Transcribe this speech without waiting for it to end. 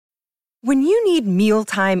When you need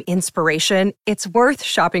mealtime inspiration, it's worth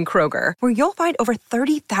shopping Kroger, where you'll find over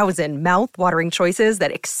 30,000 mouth-watering choices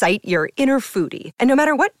that excite your inner foodie. And no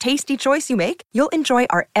matter what tasty choice you make, you'll enjoy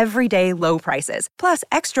our everyday low prices, plus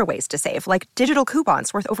extra ways to save, like digital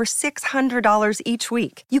coupons worth over $600 each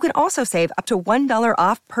week. You can also save up to $1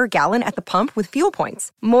 off per gallon at the pump with fuel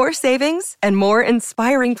points. More savings and more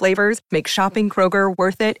inspiring flavors make shopping Kroger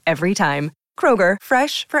worth it every time. Kroger,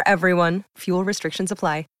 fresh for everyone. Fuel restrictions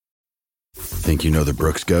apply. Think you know the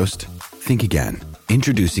Brooks Ghost? Think again.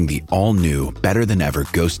 Introducing the all-new, better-than-ever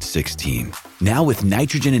Ghost 16. Now with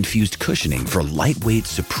nitrogen-infused cushioning for lightweight,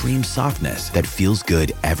 supreme softness that feels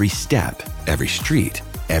good every step, every street,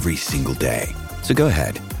 every single day. So go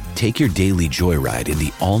ahead, take your daily joyride in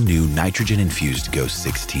the all-new nitrogen-infused Ghost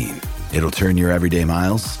 16. It'll turn your everyday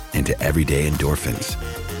miles into everyday endorphins.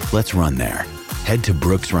 Let's run there. Head to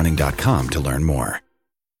brooksrunning.com to learn more.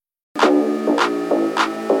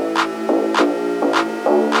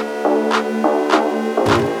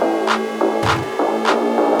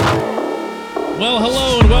 Well,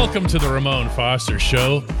 hello and welcome to the Ramon Foster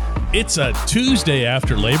Show. It's a Tuesday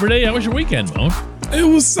after Labor Day. How was your weekend, Moan? It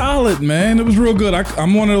was solid, man. It was real good.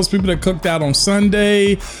 I'm one of those people that cooked out on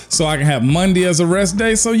Sunday so I can have Monday as a rest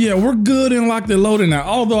day. So, yeah, we're good and locked and loaded now.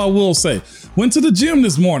 Although I will say, went to the gym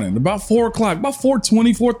this morning about 4 o'clock, about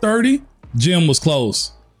 4:20, 4:30. Gym was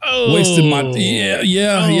closed. Oh. Wasted my... Yeah,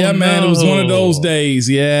 man. No. It was one of those days.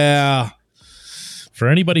 Yeah. For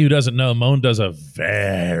anybody who doesn't know, Moan does a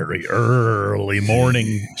very early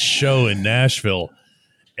morning show in Nashville.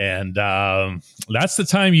 And that's the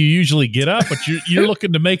time you usually get up, but you're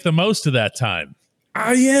looking to make the most of that time.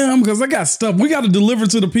 I am, because I got stuff we got to deliver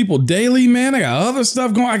to the people daily, man. I got other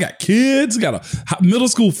stuff going. I got kids. Got a middle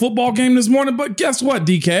school football game this morning. But guess what,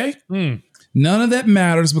 DK? None of that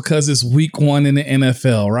matters because it's week 1 in the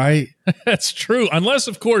NFL, right? That's true. Unless,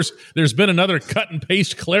 of course, there's been another cut and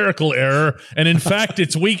paste clerical error. And in fact,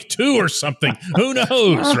 it's week 2 or something. Who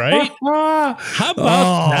knows, right? How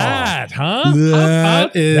about that, huh?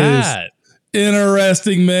 That is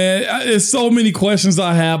interesting, man. There's so many questions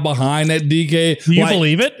I have behind that, DK. Do you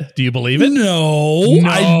believe it? Do you believe it? No,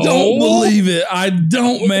 I don't believe it. I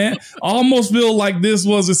don't, man. I almost feel like this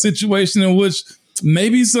was a situation in which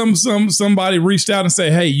maybe somebody reached out and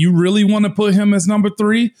say, hey, you really want to put him as number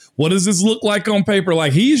 3? What does this look like on paper?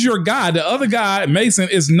 Like, he's your guy. The other guy, Mason,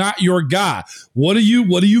 is not your guy. What do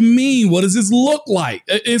you mean? What does this look like?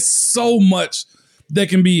 It's so much that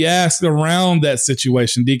can be asked around that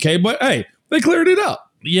situation, DK. But hey, they cleared it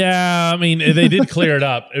up. Yeah, I mean, they did clear it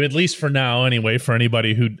up, at least for now anyway, for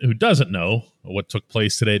anybody who doesn't know what took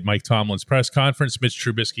place today at Mike Tomlin's press conference. Mitch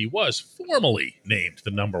Trubisky was formally named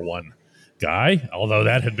the number 1 guy, although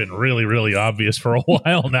that had been really, really obvious for a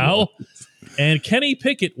while now. And Kenny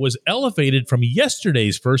Pickett was elevated from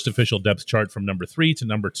yesterday's first official depth chart from number 3 to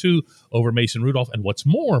number 2 over Mason Rudolph. And what's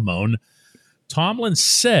more, Moan, Tomlin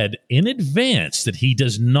said in advance that he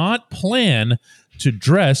does not plan to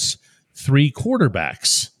dress 3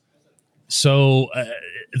 quarterbacks. So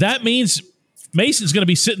that means Mason's going to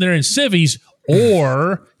be sitting there in civvies,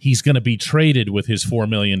 or he's going to be traded with his $4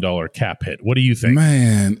 million cap hit. What do you think?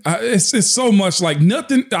 Man, it's so much like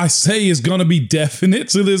nothing I say is going to be definite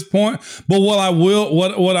to this point. But what I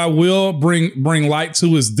will bring light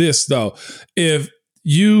to is this, though. If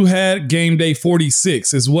you had game day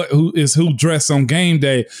 46 is who dressed on game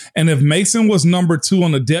day. And if Mason was number 2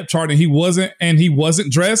 on the depth chart and he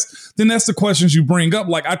wasn't dressed, then that's the questions you bring up.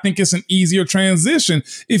 Like, I think it's an easier transition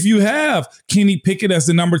if you have Kenny Pickett as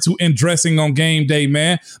the number 2 and dressing on game day,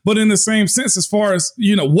 man. But in the same sense, as far as,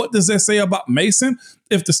 what does that say about Mason?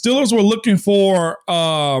 If the Steelers were looking for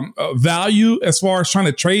value as far as trying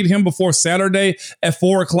to trade him before Saturday at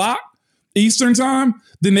 4 o'clock Eastern time,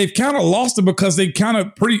 then they've kind of lost it because they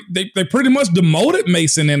pretty much demoted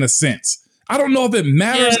Mason in a sense. I don't know if it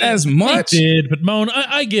matters as much. They did, but Moan,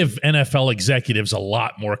 I give NFL executives a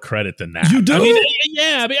lot more credit than that. You do? I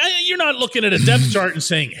mean, you're not looking at a depth chart and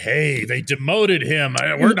saying, hey, they demoted him.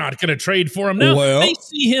 We're not going to trade for him. No, they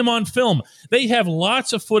see him on film. They have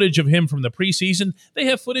lots of footage of him from the preseason. They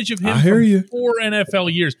have footage of him from 4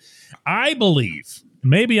 NFL years. I believe,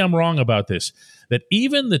 maybe I'm wrong about this, that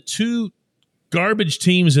even the 2 garbage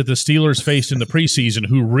teams that the Steelers faced in the preseason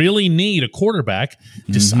who really need a quarterback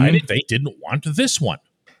decided they didn't want this one.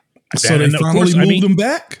 So they finally moved him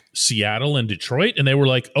back? Seattle and Detroit, and they were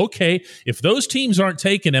like, okay, if those teams aren't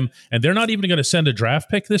taking him and they're not even going to send a draft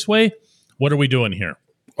pick this way, what are we doing here?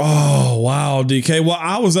 Oh, wow, DK. Well,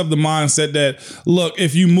 I was of the mindset that, look,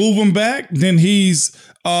 if you move him back, then he's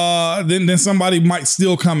then somebody might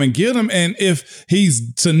still come and get him. And if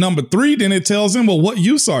he's to number 3, then it tells him, well, what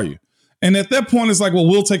use are you? And at that point, it's like, well,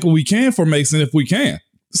 we'll take what we can for Mason if we can.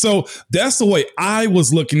 So that's the way I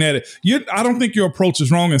was looking at it. I don't think your approach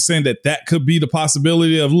is wrong in saying that could be the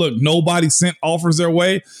possibility of, look, nobody sent offers their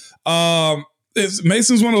way.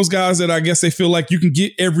 Mason's one of those guys that I guess they feel like you can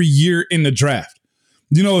get every year in the draft.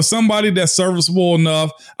 You know, somebody that's serviceable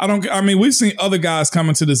enough. We've seen other guys come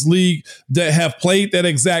into this league that have played that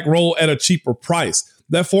exact role at a cheaper price.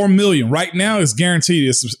 That $4 million right now is guaranteed.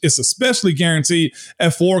 It's especially guaranteed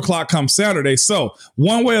at 4:00 come Saturday. So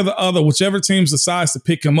one way or the other, whichever team decides to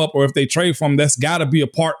pick him up, or if they trade for him, that's got to be a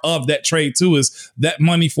part of that trade too, is that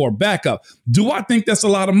money for backup. Do I think that's a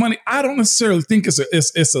lot of money? I don't necessarily think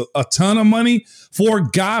it's a ton of money for a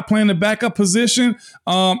guy playing the backup position.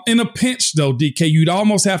 In a pinch though, DK, you'd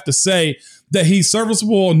almost have to say that he's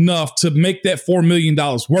serviceable enough to make that $4 million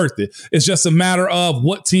worth it. It's just a matter of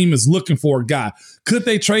what team is looking for a guy. Could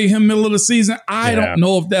they trade him middle of the season? I don't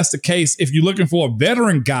know if that's the case. If you're looking for a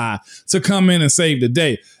veteran guy to come in and save the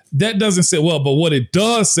day, that doesn't say well, but what it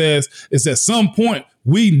does says is at some point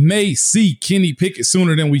we may see Kenny Pickett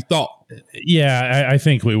sooner than we thought. Yeah, I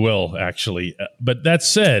think we will actually. But that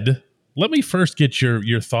said, let me first get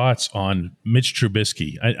your thoughts on Mitch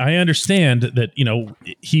Trubisky. I understand that, you know,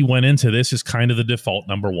 he went into this as kind of the default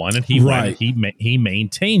number one, and he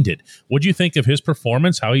maintained it. What do you think of his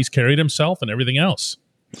performance, how he's carried himself, and everything else?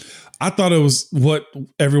 I thought it was what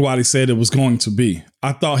everybody said it was going to be.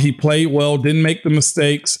 I thought he played well, didn't make the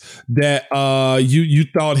mistakes that you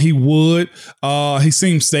thought he would. He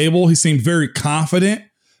seemed stable. He seemed very confident.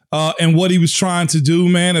 And what he was trying to do,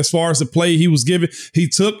 man, as far as the play he was given, he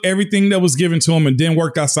took everything that was given to him and then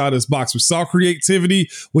worked outside his box. We saw creativity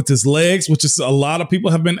with his legs, which is a lot of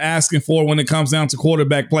people have been asking for when it comes down to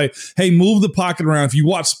quarterback play. Hey, move the pocket around. If you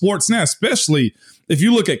watch sports now, especially if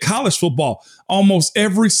you look at college football, almost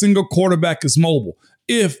every single quarterback is mobile.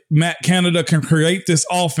 If Matt Canada can create this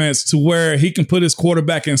offense to where he can put his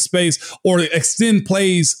quarterback in space or extend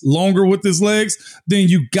plays longer with his legs, then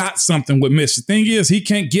you got something with Mitch. The thing is, he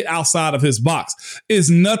can't get outside of his box. There's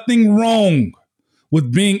nothing wrong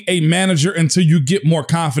with being a manager until you get more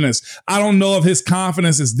confidence. I don't know if his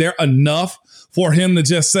confidence is there enough for him to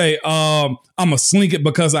just say, I'm going to slink it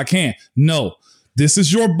because I can. No, this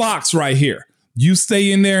is your box right here. You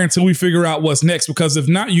stay in there until we figure out what's next, because if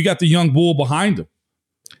not, you got the young bull behind him.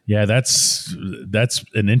 Yeah, that's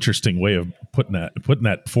an interesting way of putting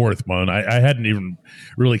that forth, Moan. I hadn't even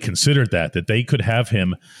really considered that they could have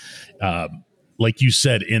him, like you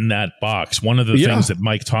said, in that box. One of the things that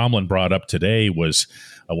Mike Tomlin brought up today was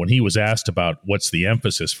when he was asked about what's the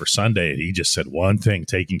emphasis for Sunday, he just said one thing: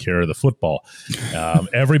 taking care of the football.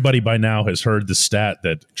 Everybody by now has heard the stat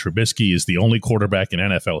that Trubisky is the only quarterback in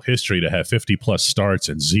NFL history to have 50+ starts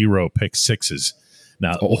and 0 pick sixes.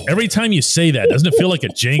 Now, every time you say that, doesn't it feel like a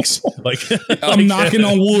jinx? Like I'm knocking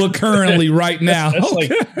on wood currently right now.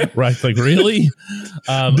 That's like really?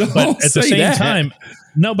 But at the same time,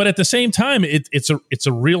 but at the same time, it's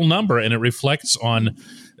a real number, and it reflects on,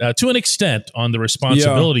 to an extent, on the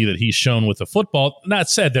responsibility that he's shown with the football. That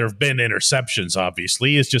said, there have been interceptions.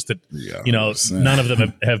 Obviously, it's just that none of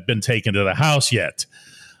them have been taken to the house yet.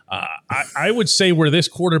 I would say where this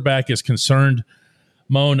quarterback is concerned,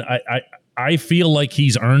 Moan, I feel like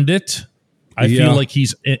he's earned it. I feel like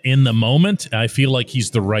he's in the moment. I feel like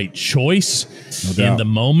he's the right choice in the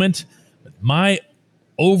moment. My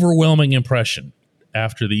overwhelming impression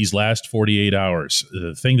after these last 48 hours,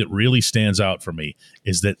 the thing that really stands out for me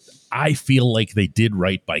is that I feel like they did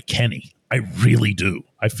right by Kenny. I really do.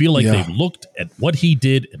 I feel like they've looked at what he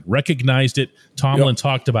did and recognized it. Tomlin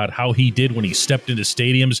talked about how he did when he stepped into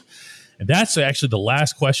stadiums. And that's actually the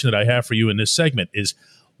last question that I have for you in this segment is,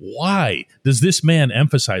 why does this man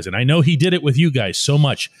emphasize it? I know he did it with you guys so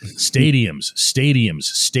much. Stadiums, stadiums,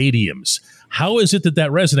 stadiums. How is it that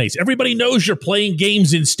resonates? Everybody knows you're playing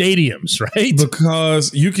games in stadiums, right?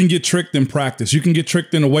 Because you can get tricked in practice. You can get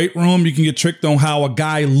tricked in the weight room. You can get tricked on how a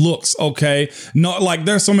guy looks, okay? No, like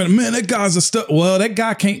there's so many, man, that guy's a stud. Well, that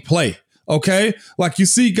guy can't play. Okay, like you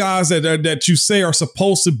see guys that you say are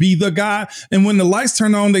supposed to be the guy, and when the lights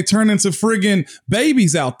turn on, they turn into friggin'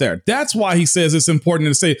 babies out there. That's why he says it's important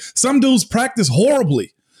to say some dudes practice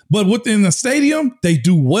horribly, but within the stadium, they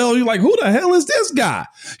do well. You're like, who the hell is this guy?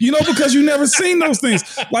 You know, because you never seen those things.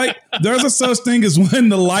 Like there's a such thing as when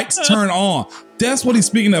the lights turn on. That's what he's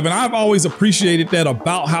speaking of. And I've always appreciated that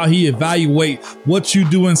about how he evaluate what you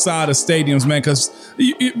do inside of stadiums, man, because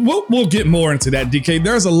we'll get more into that, DK.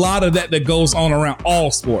 There's a lot of that goes on around all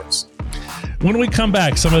sports. When we come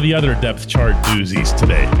back, some of the other depth chart doozies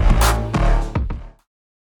today.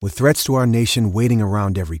 With threats to our nation waiting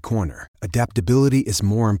around every corner, adaptability is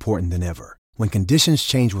more important than ever. When conditions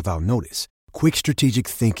change without notice, Quick strategic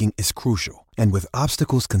thinking is crucial, and with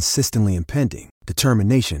obstacles consistently impending,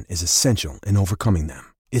 determination is essential in overcoming them.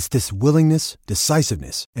 It's this willingness,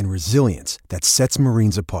 decisiveness, and resilience that sets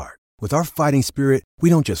Marines apart. With our fighting spirit, we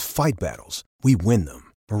don't just fight battles, we win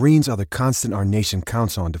them. Marines are the constant our nation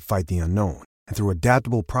counts on to fight the unknown, and through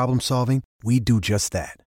adaptable problem solving, we do just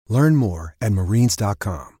that. Learn more at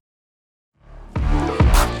marines.com.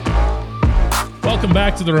 Welcome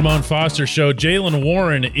back to the Ramon Foster Show. Jaylen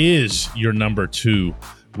Warren is your number 2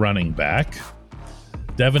 running back.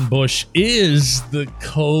 Devin Bush is the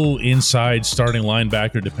inside starting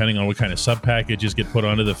linebacker, depending on what kind of sub packages get put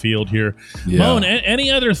onto the field here. Yeah. Moan,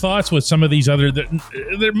 any other thoughts with some of these other?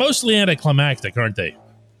 They're mostly anticlimactic, aren't they?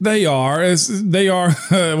 They are. They are.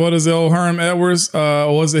 What is it? Old Herm Edwards?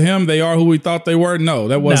 Was it him? They are who we thought they were. No,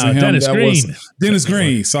 that wasn't him. Dennis Green. Was Dennis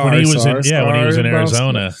Green. Sorry, when he was in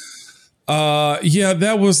Arizona.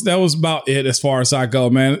 That was about it as far as I go,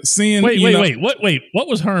 man. Wait. What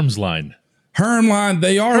was Herm's line? Herm line.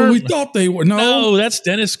 They are who we thought they were. No, that's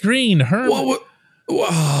Dennis Green. Herm.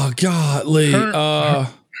 Oh, godly.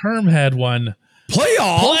 Herm had one.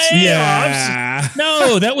 Playoffs? Yeah.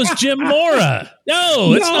 No, that was Jim Mora.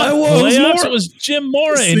 No, it's not playoffs. It was Jim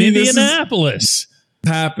Mora in Indianapolis.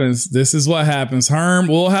 This is what happens. Herm,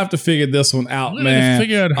 we'll have to figure this one out, man.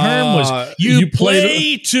 Figure out Herm was you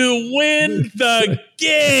play to win the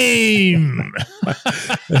game.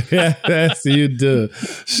 Yeah, that's you do.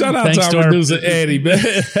 Shout out to our producer Eddie, man.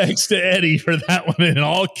 Thanks to Eddie for that one in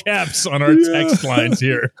all caps on our text lines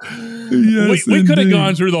here. Yes, we could have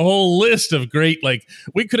gone through the whole list of great,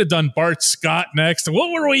 we could have done Bart Scott next.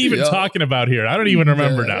 What were we even talking about here? I don't even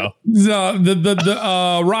remember now.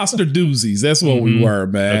 The roster doozies. That's what we were,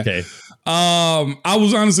 man. Okay. I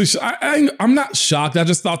was honestly, I'm not shocked. I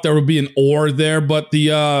just thought there would be an or there, but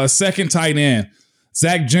the second tight end,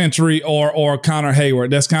 Zach Gentry or Connor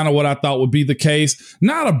Hayward, that's kind of what I thought would be the case.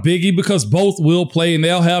 Not a biggie because both will play and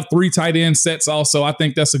they'll have 3 tight end sets also. I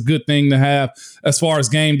think that's a good thing to have as far as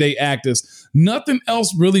game day actives. Nothing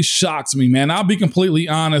else really shocks me, man. I'll be completely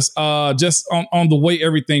honest, just on the way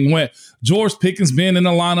everything went. George Pickens being in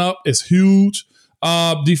the lineup is huge.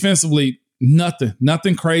 Defensively,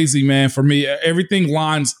 nothing crazy, man, for me. Everything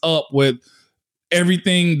lines up with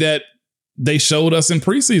everything that they showed us in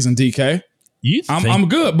preseason, DK. I'm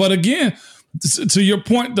good. But again, to your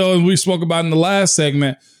point, though, we spoke about in the last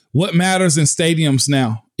segment, what matters in stadiums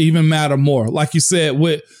now even matter more. Like you said,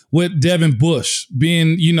 with Devin Bush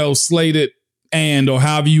being, slated or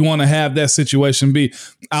however you want to have that situation be.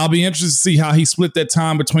 I'll be interested to see how he split that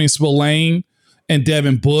time between Spillane and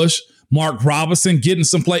Devin Bush. Mark Robinson getting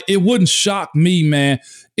some play. It wouldn't shock me, man,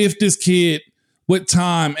 if this kid with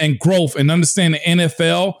time and growth and understand the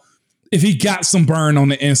NFL, if he got some burn on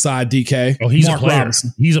the inside, DK. Oh, he's Mark a player.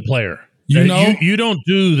 Robinson. He's a player. You don't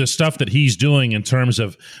do the stuff that he's doing in terms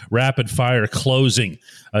of rapid fire closing,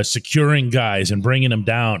 securing guys and bringing them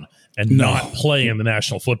down and not play in the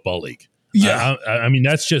National Football League. Yeah. I mean,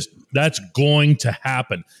 that's going to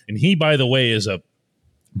happen. And he, by the way, is a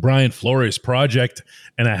Brian Flores project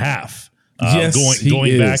and a half.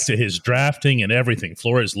 Going back to his drafting and everything.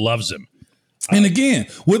 Flores loves him. And again,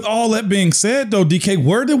 with all that being said, though, DK,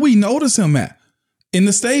 where did we notice him at? In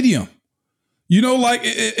the stadium.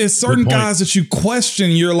 It's certain guys that you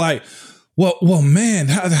question. You're like, well, man,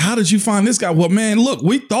 how did you find this guy? Well, man, look,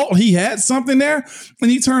 we thought he had something there.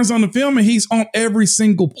 And he turns on the film and he's on every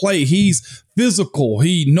single play. He's physical.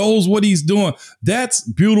 He knows what he's doing. That's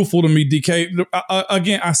beautiful to me, DK.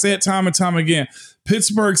 Again, I say it time and time again.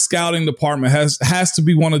 Pittsburgh scouting department has to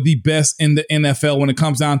be one of the best in the NFL when it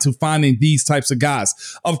comes down to finding these types of guys.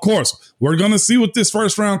 Of course, we're going to see what this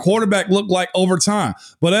first round quarterback look like over time.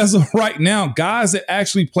 But as of right now, guys that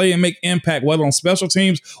actually play and make impact, whether on special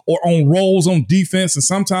teams or on roles on defense and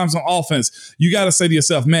sometimes on offense, you got to say to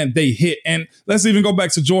yourself, man, they hit. And let's even go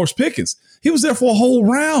back to George Pickens. He was there for a whole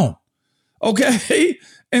round. Okay.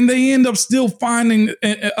 And they end up still finding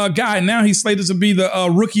a guy. Now he's slated to be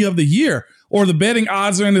the rookie of the year, or the betting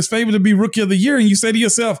odds are in his favor to be rookie of the year. And you say to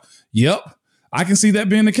yourself, yep, I can see that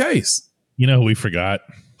being the case. You know who we forgot?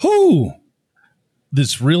 Who?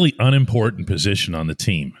 This really unimportant position on the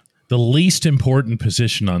team. The least important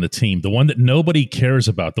position on the team. The one that nobody cares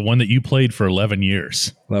about. The one that you played for 11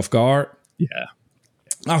 years. Left guard? Yeah.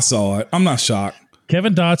 I saw it. I'm not shocked.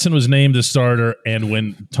 Kevin Dotson was named the starter, and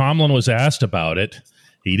when Tomlin was asked about it,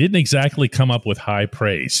 he didn't exactly come up with high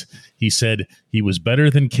praise. He said he was better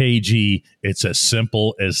than KG. It's as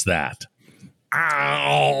simple as that.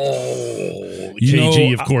 Ow.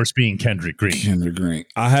 KG, of course, being Kendrick Green. Kendrick Green.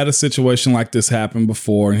 I had a situation like this happen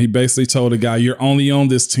before, and he basically told a guy, you're only on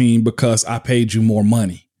this team because I paid you more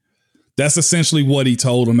money. That's essentially what he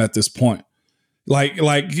told him at this point. Like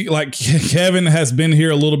Kevin has been here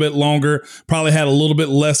a little bit longer, probably had a little bit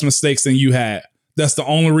less mistakes than you had. That's the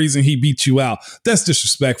only reason he beat you out. That's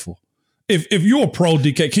disrespectful. If you're a pro,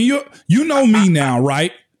 DK, can you know me now,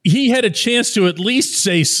 right? He had a chance to at least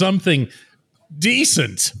say something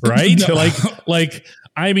decent, right? No.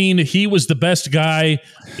 I mean, he was the best guy.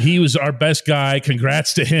 He was our best guy.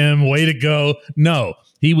 Congrats to him. Way to go. No,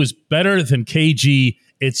 he was better than KG.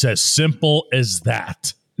 It's as simple as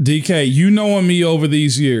that. DK, you knowing me over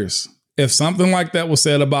these years, if something like that was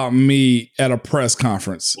said about me at a press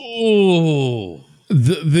conference, ooh,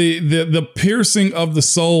 the piercing of the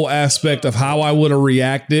soul aspect of how I would have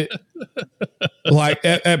reacted, like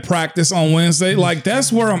at practice on Wednesday, like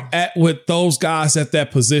that's where I'm at with those guys at that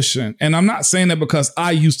position. And I'm not saying that because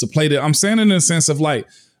I used to play that. I'm saying it in the sense of like,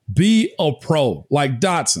 be a pro, like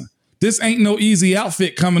Dotson. This ain't no easy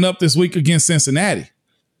outfit coming up this week against Cincinnati.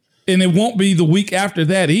 And it won't be the week after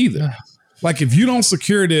that either. Like, if you don't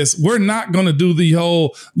secure this, we're not going to do the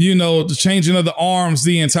whole, the changing of the arms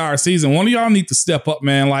the entire season. One of y'all need to step up,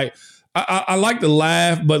 man. Like, I like to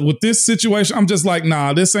laugh, but with this situation, I'm just like,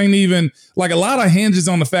 nah, this ain't even, like, a lot of hinges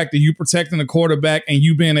on the fact that you protecting the quarterback and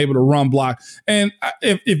you being able to run block. And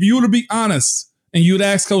if you were to be honest and you'd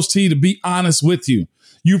ask Coach T to be honest with you,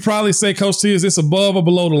 you probably say, Coach T, is this above or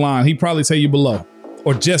below the line? He'd probably tell you below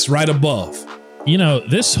or just right above.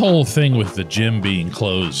 This whole thing with the gym being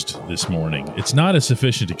closed this morning, it's not a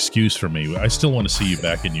sufficient excuse for me. I still want to see you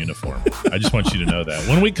back in uniform. I just want you to know that.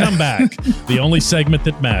 When we come back, the only segment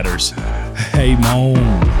that matters. Hey,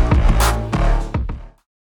 Moan.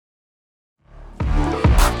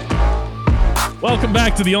 Welcome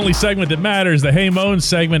back to the only segment that matters, the Hey Moan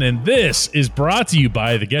segment, and this is brought to you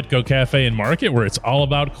by the Get-Go Cafe and Market, where it's all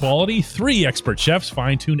about quality. 3 expert chefs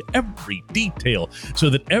fine-tune every detail so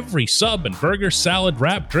that every sub and burger, salad,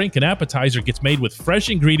 wrap, drink, and appetizer gets made with fresh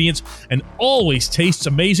ingredients and always tastes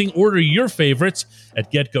amazing. Order your favorites at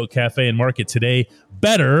Get-Go Cafe and Market today.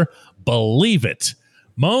 Better believe it.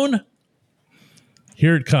 Moan,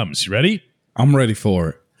 here it comes. You ready? I'm ready for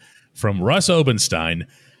it. From Russ Obenstein.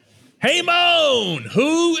 Hey, Moan,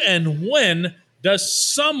 who and when does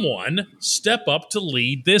someone step up to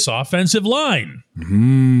lead this offensive line?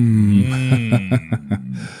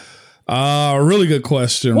 Really good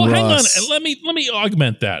question, well, Russ. Hang on. Let me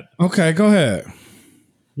augment that. Okay, go ahead.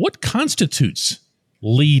 What constitutes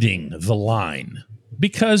leading the line?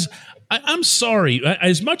 Because I'm sorry,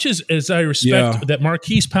 as much as I respect that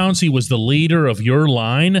Marquise Pouncey was the leader of your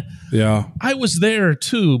line, I was there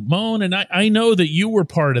too, Moan, and I know that you were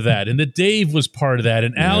part of that, and that Dave was part of that,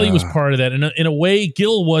 and Allie was part of that, and in a way,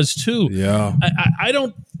 Gil was too. Yeah. I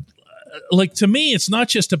don't, like, to me, it's not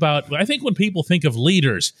just about, I think when people think of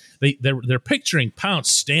leaders, they're picturing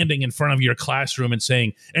Pounce standing in front of your classroom and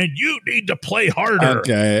saying, and you need to play harder.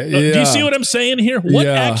 Okay, Do you see what I'm saying here? What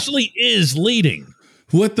actually is leading?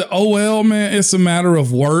 With the OL, man, it's a matter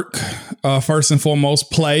of work, first and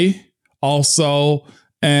foremost, play, also,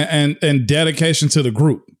 and dedication to the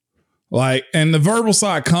group. Like, and the verbal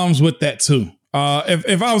side comes with that too.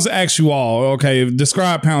 If I was to ask you all, okay,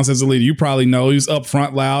 describe Pounce as a leader, you probably know he's up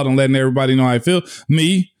front, loud, and letting everybody know how I feel.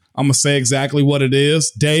 Me, I'm going to say exactly what it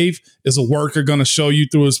is. Dave is a worker, going to show you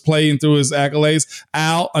through his play and through his accolades.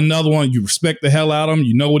 Al, another one, you respect the hell out of him.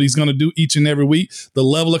 You know what he's going to do each and every week. The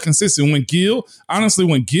level of consistency. When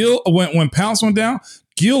Pounce went down,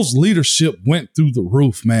 Gil's leadership went through the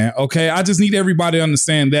roof, man. Okay, I just need everybody to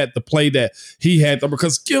understand that, the play that he had,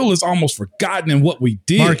 because Gil is almost forgotten in what we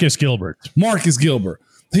did. Marcus Gilbert.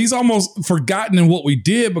 He's almost forgotten in what we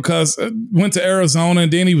did because went to Arizona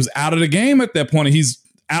and then he was out of the game at that point. And he's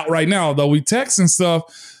out right now, though we text and stuff.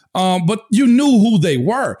 But you knew who they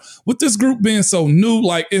were. With this group being so new,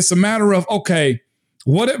 like, it's a matter of, okay,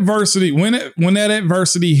 what adversity, when that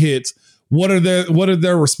adversity hits, what are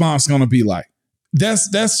their response going to be like?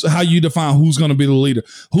 That's how you define who's going to be the leader.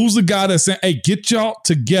 Who's the guy that's saying, hey, get y'all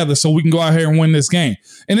together so we can go out here and win this game.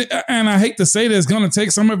 And I hate to say that it's going to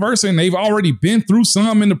take some adversity, and they've already been through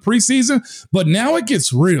some in the preseason, but now it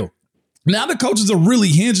gets real. Now the coaches are really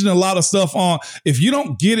hinging a lot of stuff on, if you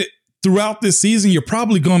don't get it throughout this season, you're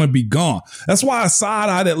probably going to be gone. That's why I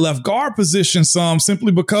side-eyed at left guard position some,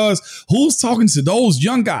 simply because who's talking to those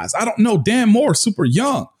young guys? I don't know. Dan Moore, super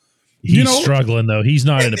young. He's struggling, though. He's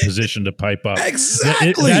not in a position to pipe up.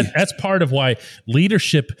 Exactly. That's part of why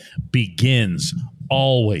leadership begins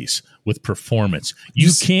always with performance.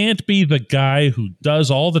 You can't be the guy who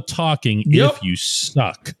does all the talking if you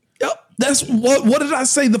suck. Yep. That's what did I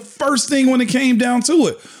say? The first thing when it came down to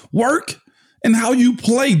it, work and how you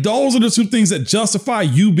play. Those are the two things that justify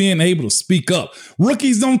you being able to speak up.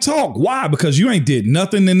 Rookies don't talk. Why? Because you ain't did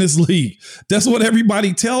nothing in this league. That's what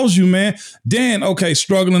everybody tells you, man. Dan, okay,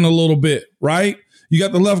 struggling a little bit, right? You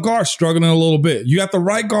got the left guard struggling a little bit. You got the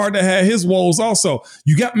right guard that had his woes also.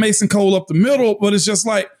 You got Mason Cole up the middle, but it's just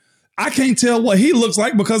like, I can't tell what he looks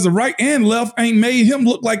like because the right and left ain't made him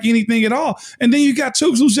look like anything at all. And then you got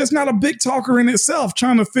Chooks, who's just not a big talker in itself,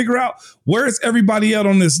 trying to figure out where is everybody at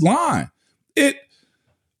on this line.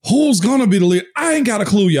 Who's going to be the leader? I ain't got a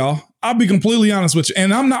clue, y'all. I'll be completely honest with you.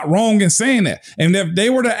 And I'm not wrong in saying that. And if they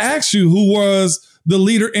were to ask you who was the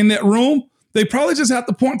leader in that room, they probably just have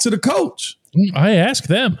to point to the coach. I ask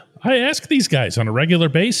them. I ask these guys on a regular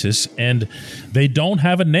basis, and they don't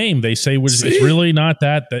have a name. They say it's really not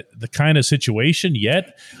the kind of situation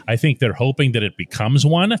yet. I think they're hoping that it becomes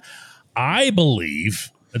one. I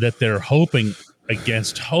believe that they're hoping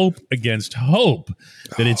against hope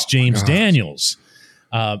that it's James Daniels.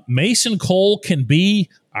 Mason Cole can be,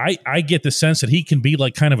 I get the sense that he can be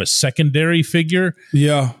like kind of a secondary figure.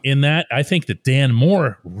 Yeah. In that, I think that Dan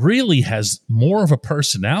Moore really has more of a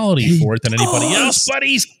personality for it than anybody else, but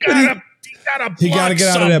he got to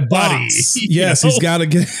get out of that box. Yes, he got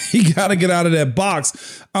to get out of that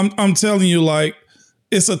box. I'm telling you, like,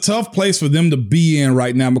 it's a tough place for them to be in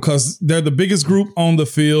right now because they're the biggest group on the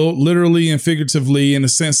field, literally and figuratively, in the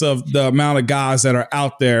sense of the amount of guys that are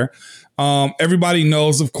out there. Everybody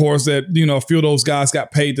knows, of course, that, a few of those guys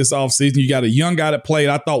got paid this offseason. You got a young guy that played,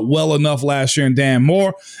 I thought, well enough last year in Dan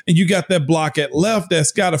Moore. And you got that block at left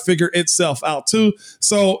that's got to figure itself out too.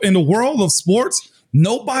 So in the world of sports,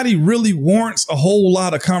 nobody really warrants a whole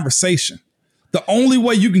lot of conversation. The only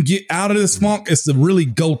way you can get out of this funk is to really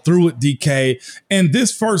go through it, DK. And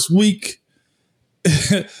this first week,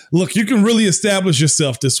 look, you can really establish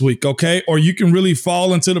yourself this week, okay? Or you can really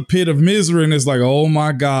fall into the pit of misery and it's like, oh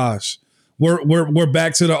my gosh. We're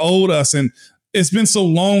back to the old us. And it's been so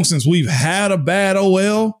long since we've had a bad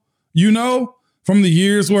OL, from the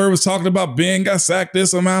years where it was talking about Ben got sacked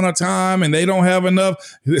this amount of time and they don't have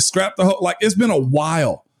enough. They scrapped the whole, like, it's been a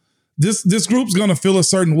while. This group's going to feel a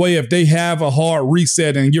certain way if they have a hard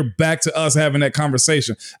reset and you're back to us having that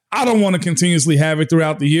conversation. I don't want to continuously have it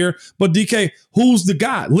throughout the year. But DK, who's the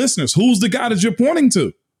guy? Listeners, who's the guy that you're pointing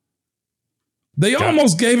to? They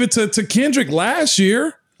almost gave it to Kendrick last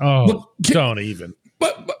year. Oh, don't even.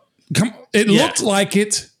 But come, it looked like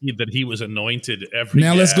it. That he was anointed every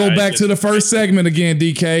Now let's go back to the first segment again,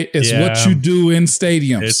 DK. It's what you do in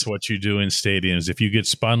stadiums. It's what you do in stadiums. If you get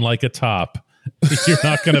spun like a top, you're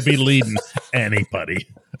not going to be leading anybody.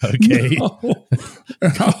 Okay?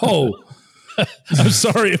 No. I'm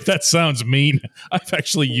sorry if that sounds mean. I've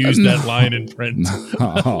actually used that line in print.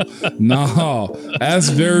 No, that's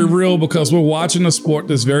very real because we're watching a sport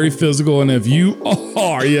that's very physical. And if you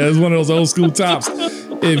are, it's one of those old school tops.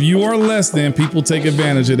 If you are less than, people take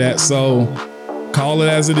advantage of that. So call it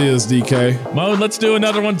as it is, DK. Mo, let's do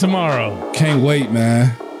another one tomorrow. Can't wait,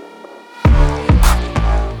 man.